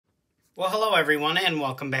Well, hello everyone, and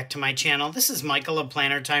welcome back to my channel. This is Michael of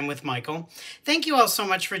Planner Time with Michael. Thank you all so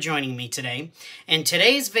much for joining me today. In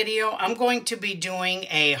today's video, I'm going to be doing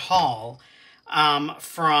a haul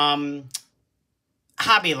from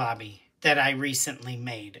Hobby Lobby that I recently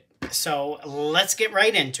made. So let's get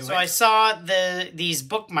right into it. So I saw this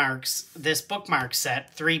bookmark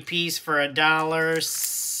set, 3-piece for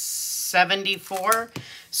 $1.74.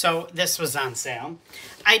 So this was on sale.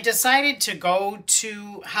 I decided to go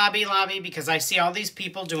to Hobby Lobby because I see all these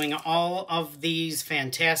people doing all of these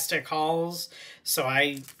fantastic hauls. So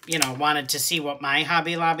I, wanted to see what my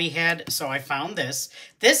Hobby Lobby had. So I found this.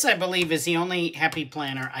 This, I believe, is the only Happy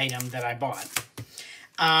Planner item that I bought.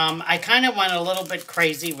 I kind of went a little bit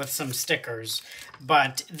crazy with some stickers,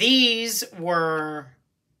 but these were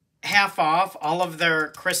half off. All of their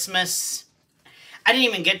Christmas... I didn't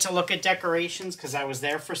even get to look at decorations because I was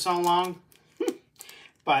there for so long.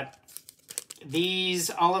 But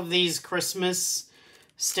all of these Christmas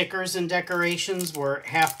stickers and decorations were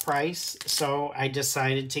half price. So I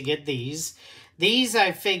decided to get these. These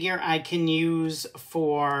I figure I can use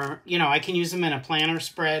for, I can use them in a planner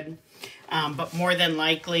spread. But more than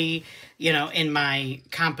likely, in my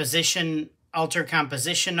alter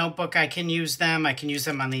composition notebook, I can use them. I can use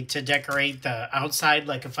them to decorate the outside,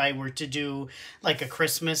 like if I were to do like a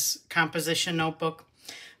Christmas composition notebook.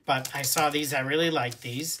 But I saw these, I really like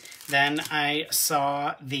these. Then I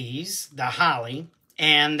saw these, the holly,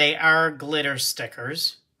 and they are glitter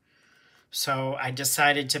stickers. So I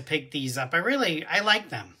decided to pick these up. I like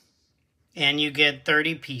them. And you get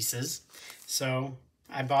 30 pieces. So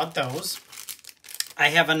I bought those. I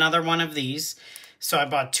have another one of these. So I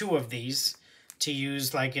bought 2 of these to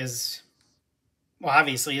use like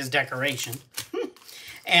obviously as decoration.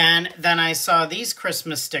 And then I saw these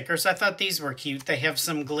Christmas stickers. I thought these were cute. They have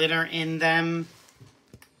some glitter in them.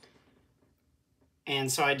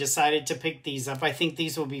 And so I decided to pick these up. I think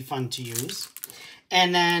these will be fun to use.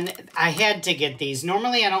 And then I had to get these.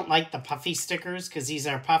 Normally I don't like the puffy stickers because these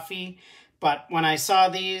are puffy. But when I saw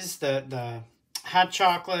these, the hot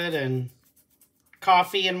chocolate and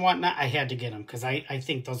coffee and whatnot, I had to get them because I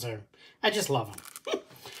think those are, I just love them.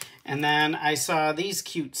 And then I saw these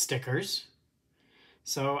cute stickers.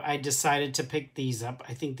 So I decided to pick these up.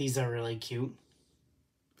 I think these are really cute.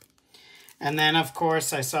 And then, of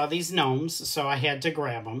course, I saw these gnomes, so I had to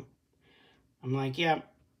grab them. I'm like, yeah,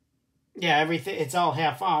 everything, it's all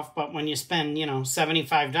half off, but when you spend,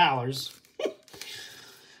 $75.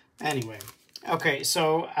 Anyway, okay,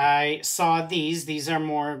 so I saw these. These are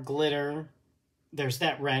more glitter. There's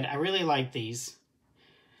that red. I really like these.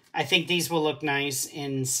 I think these will look nice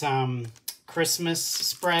in some Christmas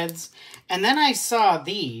spreads. And then I saw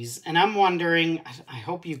these, and I'm wondering, I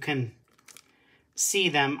hope you can see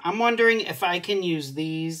them. I'm wondering if I can use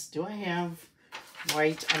these. Do I have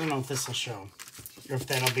white? I don't know if this will show, or if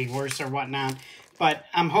that'll be worse or whatnot. But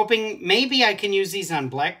I'm hoping maybe I can use these on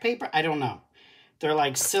black paper. I don't know. They're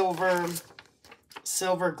like silver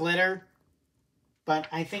glitter. But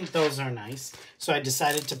I think those are nice. So I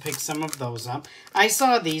decided to pick some of those up. I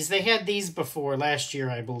saw these. They had these before last year,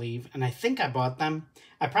 I believe. And I think I bought them.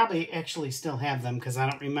 I probably actually still have them because I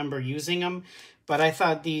don't remember using them. But I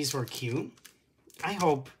thought these were cute. I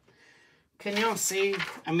hope. Can y'all see?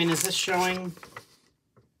 I mean, is this showing?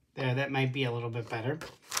 There, that might be a little bit better.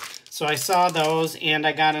 So I saw those, and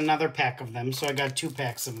I got another pack of them. So I got 2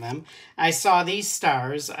 packs of them. I saw these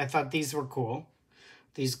stars. I thought these were cool.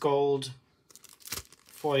 These gold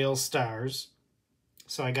foil stars.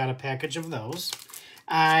 So I got a package of those.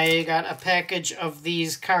 I got a package of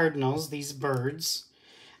these cardinals, these birds.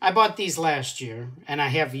 I bought these last year, and I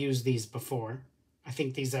have used these before. I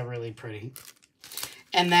think these are really pretty.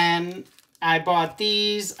 And then I bought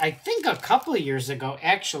these, I think a couple of years ago.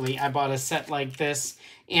 Actually, I bought a set like this,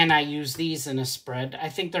 and I used these in a spread. I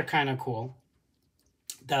think they're kind of cool.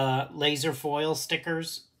 The laser foil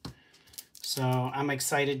stickers. So I'm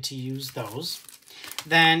excited to use those.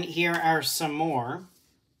 Then here are some more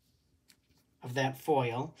of that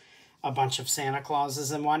foil. A bunch of Santa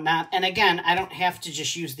Clauses and whatnot. And again, I don't have to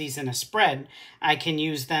just use these in a spread. I can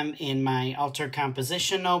use them in my alter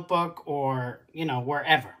composition notebook or,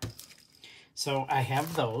 wherever. So I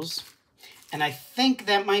have those. And I think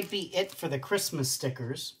that might be it for the Christmas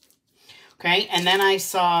stickers. Okay, and then I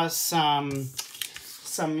saw some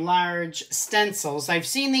large stencils. I've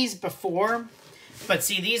seen these before. But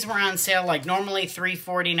see, these were on sale, like normally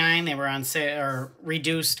 $3.49. They were on sale or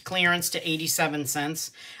reduced clearance to 87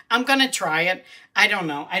 cents. I'm going to try it. I don't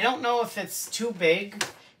know. I don't know if it's too big.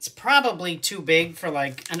 It's probably too big for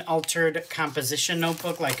like an altered composition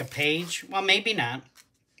notebook, like a page. Well, maybe not.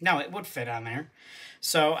 No, it would fit on there.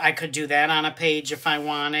 So I could do that on a page if I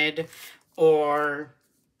wanted, or,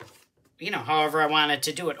 you know, however I wanted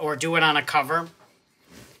to do it, or do it on a cover.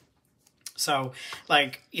 So,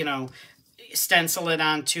 like, you know, stencil it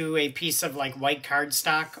onto a piece of, like, white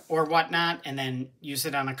cardstock or whatnot, and then use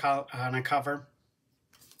it on a cover.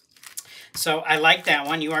 So I like that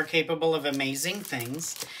one. You are capable of amazing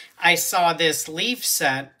things. I saw this leaf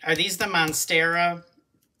set. Are these the Monstera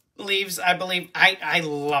leaves, I believe? I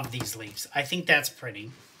love these leaves. I think that's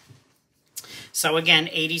pretty. So again,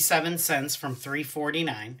 87 cents from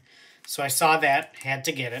 $3.49. So I saw that, had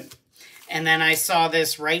to get it. And then I saw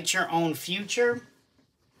this Write Your Own Future.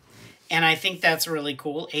 And I think that's really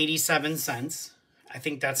cool, 87 cents. I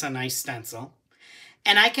think that's a nice stencil.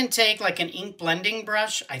 And I can take like an ink blending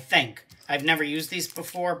brush, I think. I've never used these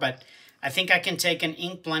before, but I think I can take an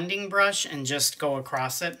ink blending brush and just go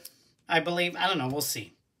across it, I believe. I don't know, we'll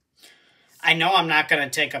see. I know I'm not going to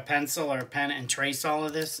take a pencil or a pen and trace all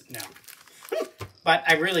of this. No. But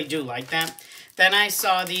I really do like that. Then I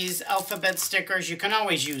saw these alphabet stickers. You can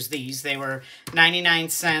always use these. They were 99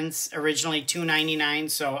 cents, originally $2.99,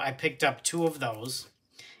 so I picked up 2 of those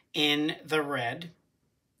in the red.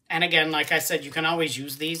 And again, like I said, you can always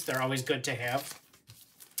use these. They're always good to have.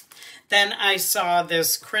 Then I saw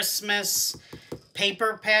this Christmas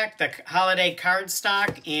paper pack, the holiday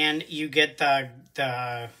cardstock, and you get the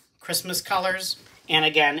Christmas colors. And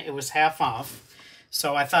again, it was half off.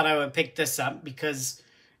 So I thought I would pick this up because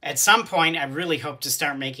at some point I really hope to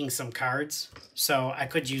start making some cards. So I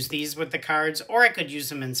could use these with the cards, or I could use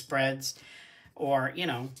them in spreads, or, you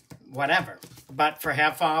know, whatever. But for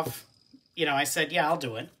half off, you know, I said, yeah, I'll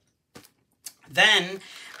do it. Then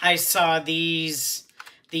I saw these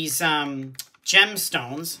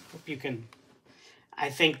gemstones. Hope you can, I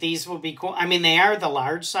think these will be cool. I mean, they are the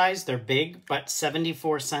large size. They're big, but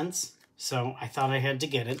 74 cents. So I thought I had to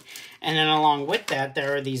get it. And then along with that,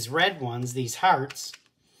 there are these red ones, these hearts,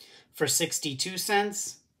 for 62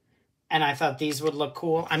 cents. And I thought these would look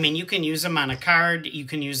cool. I mean, you can use them on a card. You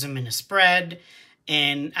can use them in a spread.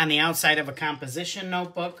 And on the outside of a composition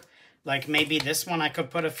notebook. Like maybe this one I could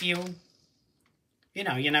put a few. You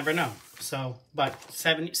know, you never know. So, but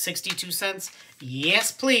 62 cents?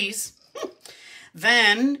 Yes, please.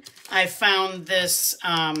 Then I found this,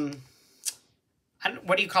 what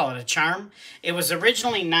do you call it, a charm? It was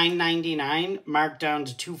originally $9.99, marked down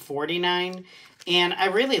to $2.49, and I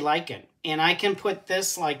really like it. And I can put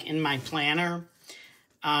this, like, in my planner,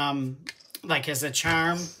 like, as a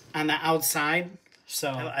charm on the outside. So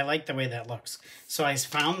I like the way that looks. So I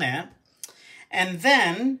found that. And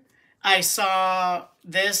then I saw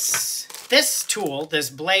this tool, this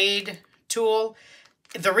blade tool.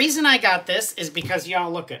 The reason I got this is because,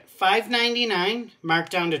 y'all, look at $5.99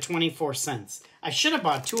 marked down to 24 cents. I should have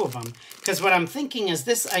bought 2 of them, because what I'm thinking is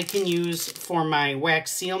this I can use for my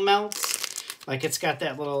wax seal melts. Like, it's got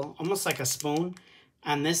that little, almost like a spoon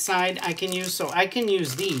on this side I can use. So I can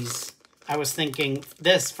use these. I was thinking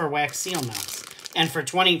this for wax seal melts. And for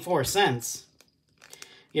 24 cents,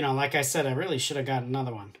 you know, like I said, I really should have got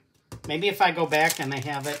another one. Maybe if I go back and they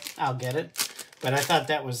have it, I'll get it. But I thought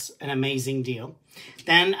that was an amazing deal.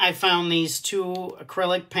 Then I found these 2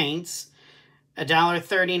 acrylic paints.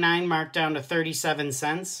 $1.39 marked down to 37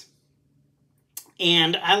 cents.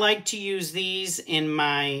 And I like to use these in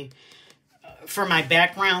my, for my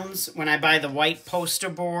backgrounds when I buy the white poster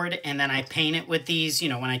board, and then I paint it with these, you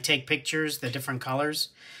know, when I take pictures, the different colors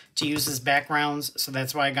to use as backgrounds. So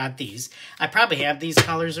that's why I got these. I probably have these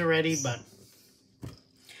colors already, but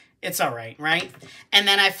it's all right, right? And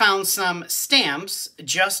then I found some stamps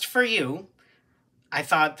just for you. I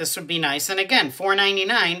thought this would be nice. And again,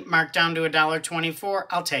 $4.99 marked down to $1.24.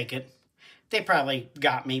 I'll take it. They probably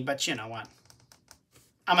got me, but you know what?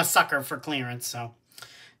 I'm a sucker for clearance, so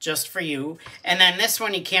just for you. And then this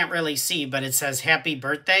one you can't really see, but it says Happy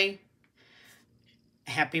Birthday.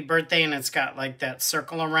 Happy Birthday, and it's got like that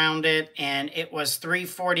circle around it. And it was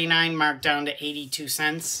 $3.49 marked down to 82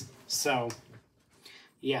 cents. So,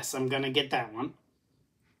 yes, I'm going to get that one.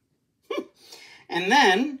 And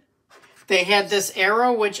then they had this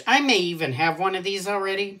arrow, which I may even have one of these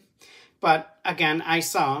already. But again, I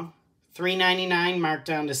saw $3.99 marked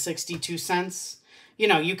down to 62 cents. You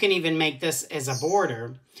know, you can even make this as a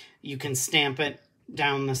border. You can stamp it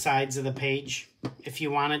down the sides of the page if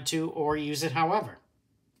you wanted to, or use it however.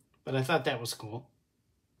 But I thought that was cool.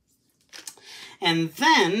 And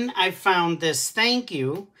then I found this thank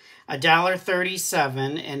you,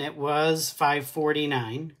 $1.37, and it was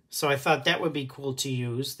 $5.49. So I thought that would be cool to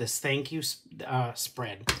use, this thank you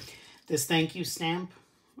spread. This thank you stamp,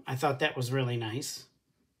 I thought that was really nice.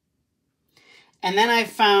 And then I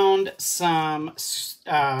found some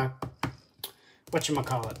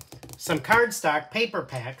whatchamacallit, some cardstock paper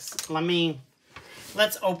packs.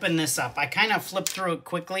 Let's open this up. I kind of flipped through it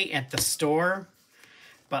quickly at the store,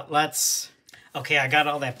 but okay, I got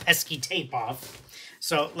all that pesky tape off.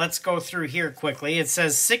 So let's go through here quickly. It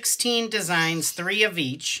says 16 designs, 3 of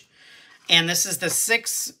each. And this is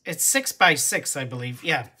it's 6 by 6, I believe.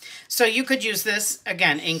 Yeah. So you could use this,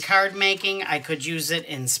 again, in card making. I could use it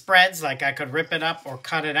in spreads, like I could rip it up or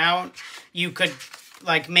cut it out. You could,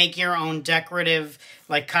 like, make your own decorative,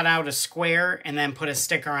 like, cut out a square and then put a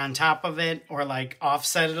sticker on top of it, or, like,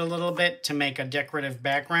 offset it a little bit to make a decorative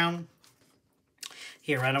background.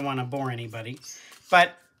 Here, I don't want to bore anybody.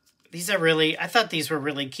 But these are I thought these were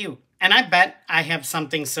really cute. And I bet I have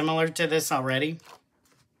something similar to this already.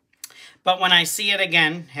 But when I see it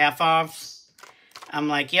again, half off, I'm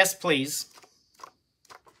like, yes, please.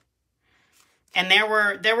 And there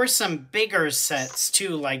were some bigger sets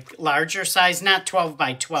too, like larger size, not 12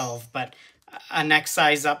 by 12, but a next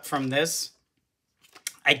size up from this.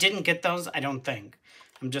 I didn't get those, I don't think.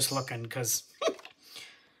 I'm just looking because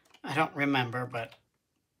I don't remember, but.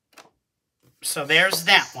 So there's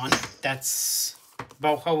that one. That's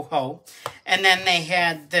Bo-ho-ho. And then they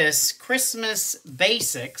had this Christmas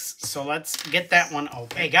Basics. So let's get that one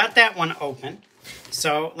open. Okay, got that one open.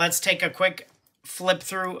 So let's take a quick flip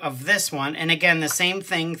through of this one. And again, the same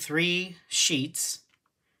thing, 3 sheets.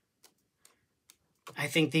 I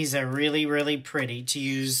think these are really, really pretty to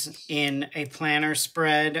use in a planner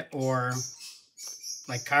spread or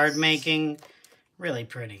like card making. Really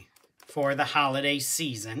pretty for the holiday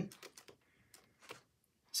season.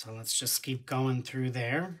 So let's just keep going through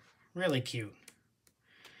there. Really cute.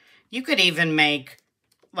 You could even make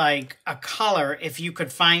like a color if you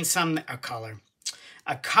could find some, a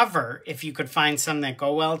cover if you could find some that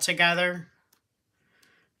go well together.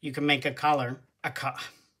 You can make a color.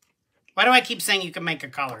 Why do I keep saying you can make a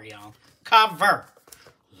color, y'all? Cover.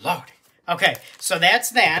 Lord. Okay, so that's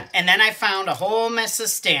that. And then I found a whole mess of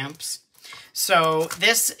stamps. So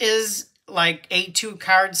this is like A2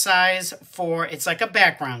 card size for, it's like a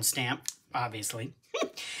background stamp, obviously.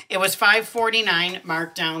 It was $5.49,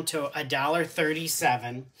 marked down to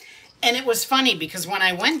 $1.37. And it was funny because when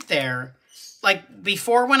I went there, like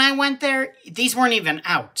before when I went there, these weren't even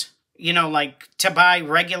out. You know, like to buy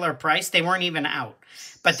regular price, they weren't even out.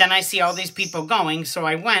 But then I see all these people going, so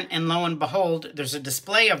I went, and lo and behold, there's a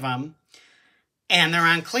display of them, and they're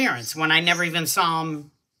on clearance when I never even saw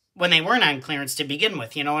them when they weren't on clearance to begin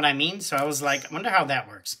with. You know what I mean? So I was like, I wonder how that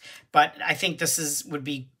works. But I think this would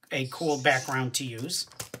be a cool background to use.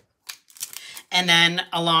 And then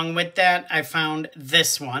along with that, I found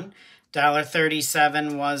this one.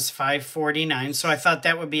 $1.37 was $5.49. So I thought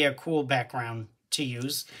that would be a cool background to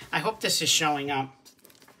use. I hope this is showing up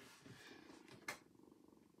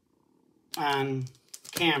on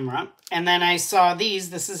camera. And then I saw these.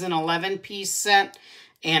 This is an 11-piece set.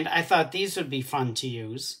 And I thought these would be fun to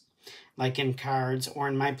use, like in cards or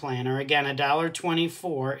in my planner. Again,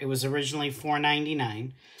 $1.24. It was originally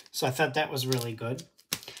 $4.99. So I thought that was really good.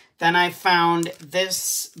 Then I found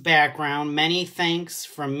this background, Many Thanks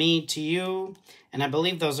from Me to You. And I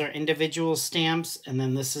believe those are individual stamps. And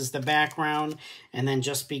then this is the background. And then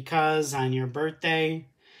Just Because on your birthday.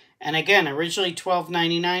 And again, originally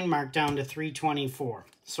 $12.99, marked down to $3.24.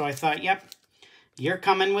 So I thought, yep, you're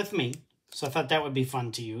coming with me. So I thought that would be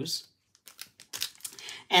fun to use.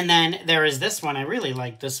 And then there is this one. I really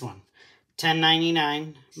like this one.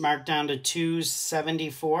 $10.99, marked down to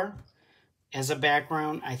 $2.74 as a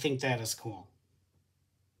background. I think that is cool.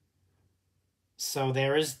 So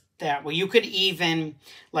there is that. Well, you could even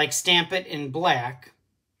like stamp it in black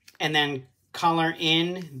and then color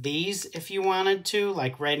in these if you wanted to,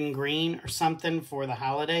 like red and green or something for the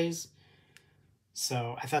holidays.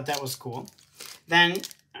 So I thought that was cool. Then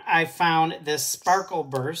I found this Sparkle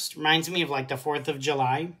Burst. Reminds me of like the 4th of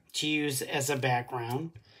July to use as a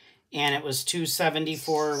background. And it was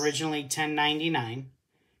 $2.74, originally $10.99.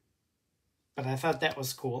 But I thought that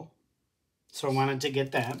was cool. So I wanted to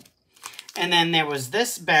get that. And then there was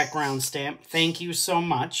this background stamp, Thank You So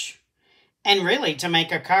Much. And really, to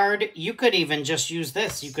make a card, you could even just use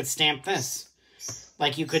this. You could stamp this.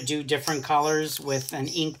 Like you could do different colors with an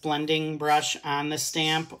ink blending brush on the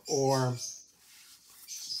stamp, or,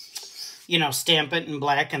 you know, stamp it in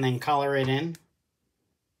black and then color it in.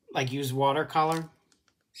 Like use watercolor.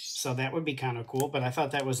 So that would be kind of cool, but I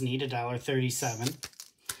thought that was neat, $1.37.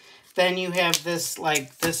 Then you have this,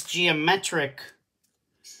 like, this geometric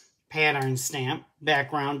pattern stamp,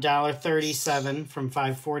 background, $1.37 from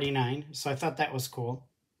 $5.49. So I thought that was cool.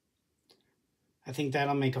 I think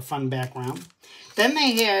that'll make a fun background. Then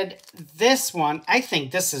they had this one. I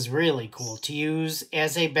think this is really cool to use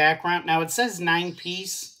as a background. Now, it says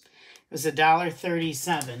 9-piece. It was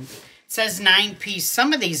 $1.37. It says 9-piece.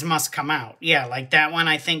 Some of these must come out. Yeah, like that one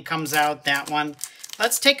I think comes out. That one.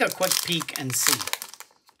 Let's take a quick peek and see.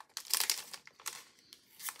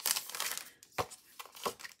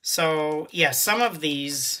 So, yeah, some of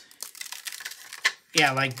these,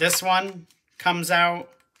 yeah, like this one comes out.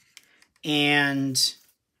 And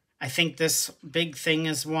I think this big thing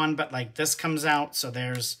is one, but like this comes out. So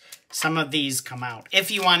there's some of these come out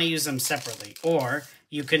if you want to use them separately, or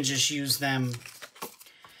you can just use them,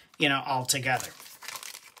 you know, all together.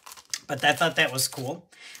 But I thought that was cool.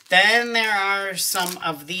 Then there are some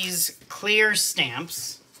of these clear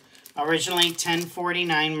stamps. Originally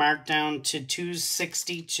 $10.49, marked down to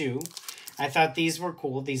 $2.62. I thought these were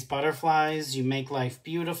cool. These butterflies, you make life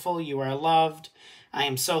beautiful. You are loved. I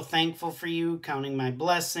am so thankful for you, counting my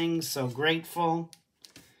blessings, so grateful.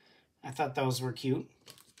 I thought those were cute.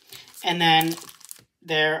 And then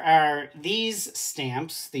there are these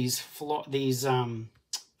stamps, these florals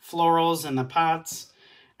in the pots.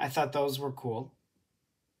 I thought those were cool.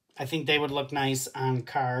 I think they would look nice on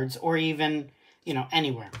cards or even, you know,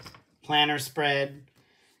 anywhere. Planner spread,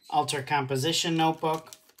 alter composition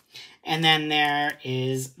notebook. And then there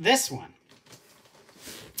is this one.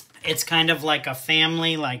 It's kind of like a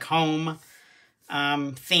family, like home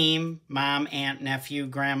theme. Mom, aunt, nephew,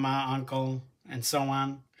 grandma, uncle, and so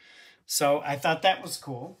on. So I thought that was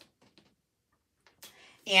cool.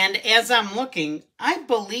 And as I'm looking, I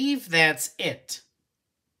believe that's it.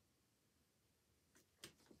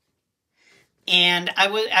 And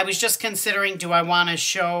I was just considering, do I want to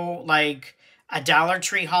show like a Dollar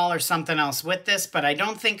Tree haul or something else with this? But I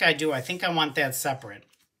don't think I do. I think I want that separate.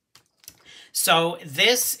 So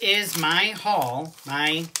this is my haul,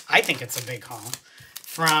 I think it's a big haul,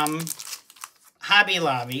 from Hobby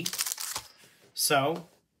Lobby. So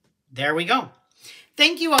there we go.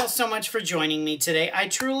 Thank you all so much for joining me today. I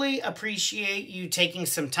truly appreciate you taking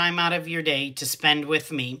some time out of your day to spend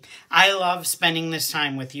with me. I love spending this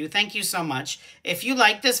time with you. Thank you so much. If you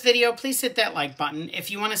like this video, please hit that like button. If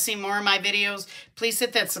you want to see more of my videos, please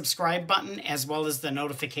hit that subscribe button as well as the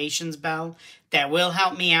notifications bell. That will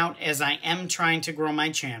help me out as I am trying to grow my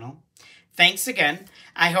channel. Thanks again.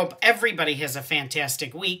 I hope everybody has a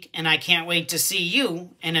fantastic week, and I can't wait to see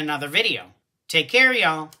you in another video. Take care,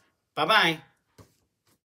 y'all. Bye-bye.